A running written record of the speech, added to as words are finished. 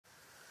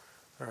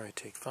Alright,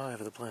 take 5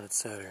 of the planet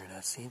Saturn,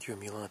 as seen through a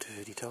Mewlon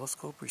 250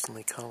 telescope,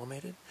 recently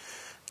collimated.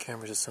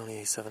 Camera's a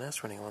Sony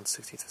A7S, running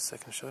 1/60th of a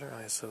second shutter,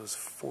 ISO is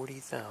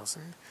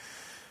 40,000.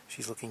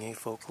 She's looking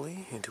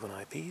afocally into an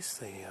eyepiece.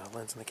 The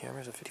lens in the camera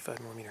is a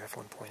 55mm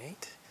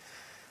f1.8.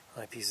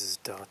 Eyepiece is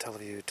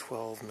Teleview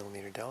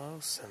 12mm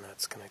Delos, and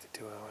that's connected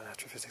to an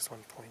Astrophysics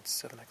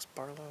 1.7x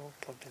Barlow,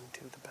 plugged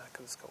into the back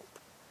of the scope.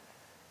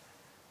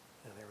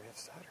 And there we have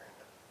Saturn,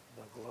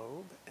 the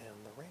globe,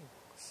 and the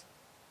rings.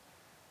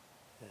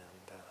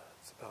 And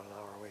it's about an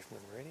hour away from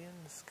the meridian.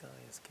 The sky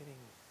is getting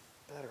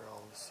better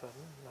all of a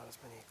sudden, not as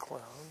many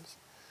clouds,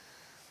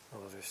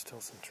 although there's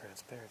still some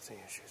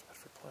transparency issues, but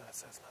for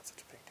planets that's not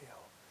such a big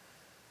deal.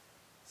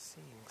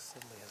 Seeing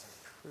suddenly has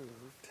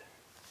improved,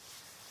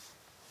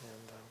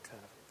 and I'm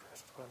kind of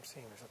impressed with what I'm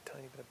seeing. There's a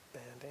tiny bit of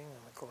banding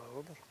on the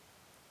globe,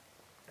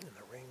 and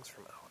the rings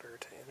from outer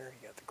to inner.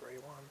 You got the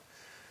gray one.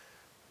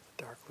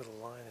 The dark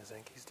little line is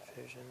Encke's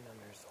division, and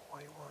there's the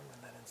white one,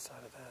 and then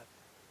inside of that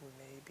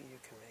maybe you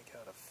can make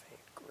out a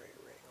faint gray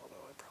ring,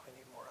 although I probably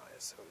need more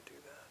ISO to do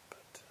that,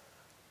 but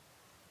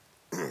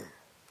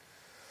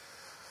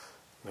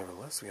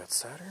nevertheless, we got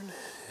Saturn,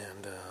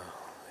 and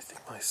I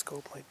think my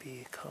scope might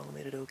be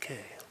collimated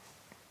okay.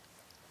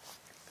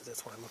 Because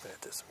that's why I'm looking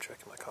at this, I'm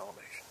checking my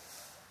collimation.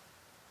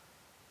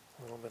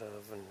 A little bit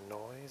of a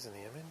noise in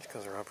the image,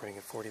 because we're operating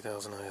at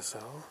 40,000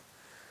 ISO,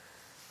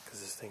 because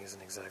this thing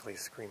isn't exactly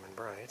screaming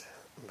bright,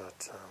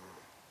 but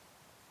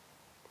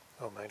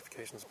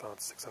magnification is about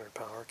 600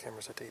 power,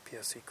 camera's at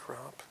APS-C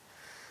crop,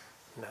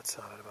 nets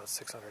out at about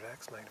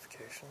 600x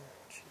magnification,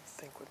 which you'd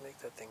think would make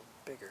that thing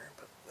bigger,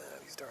 but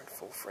these darn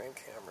full-frame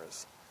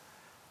cameras,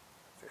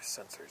 their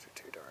sensors are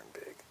too darn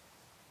big.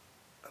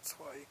 That's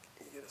why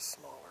you get a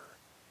smaller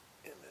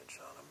image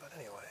on them, but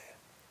anyway.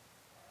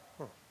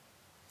 Do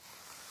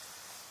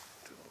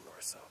a little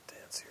north-south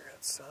dance here,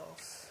 head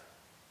south,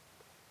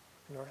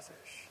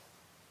 northish.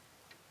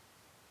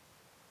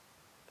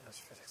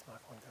 Astrophysics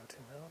Mach 1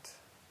 go-to mount.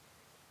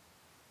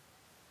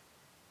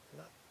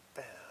 Not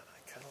bad, I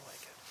kind of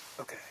like it.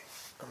 Okay,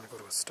 I'm going to go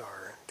to a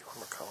star and do one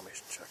more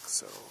collimation check,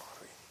 so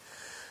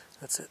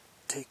that's it.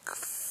 Take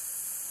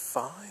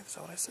 5, is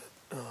that what I said?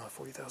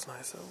 40,000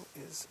 ISO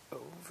is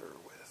over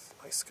with.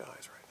 Nice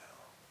skies right now.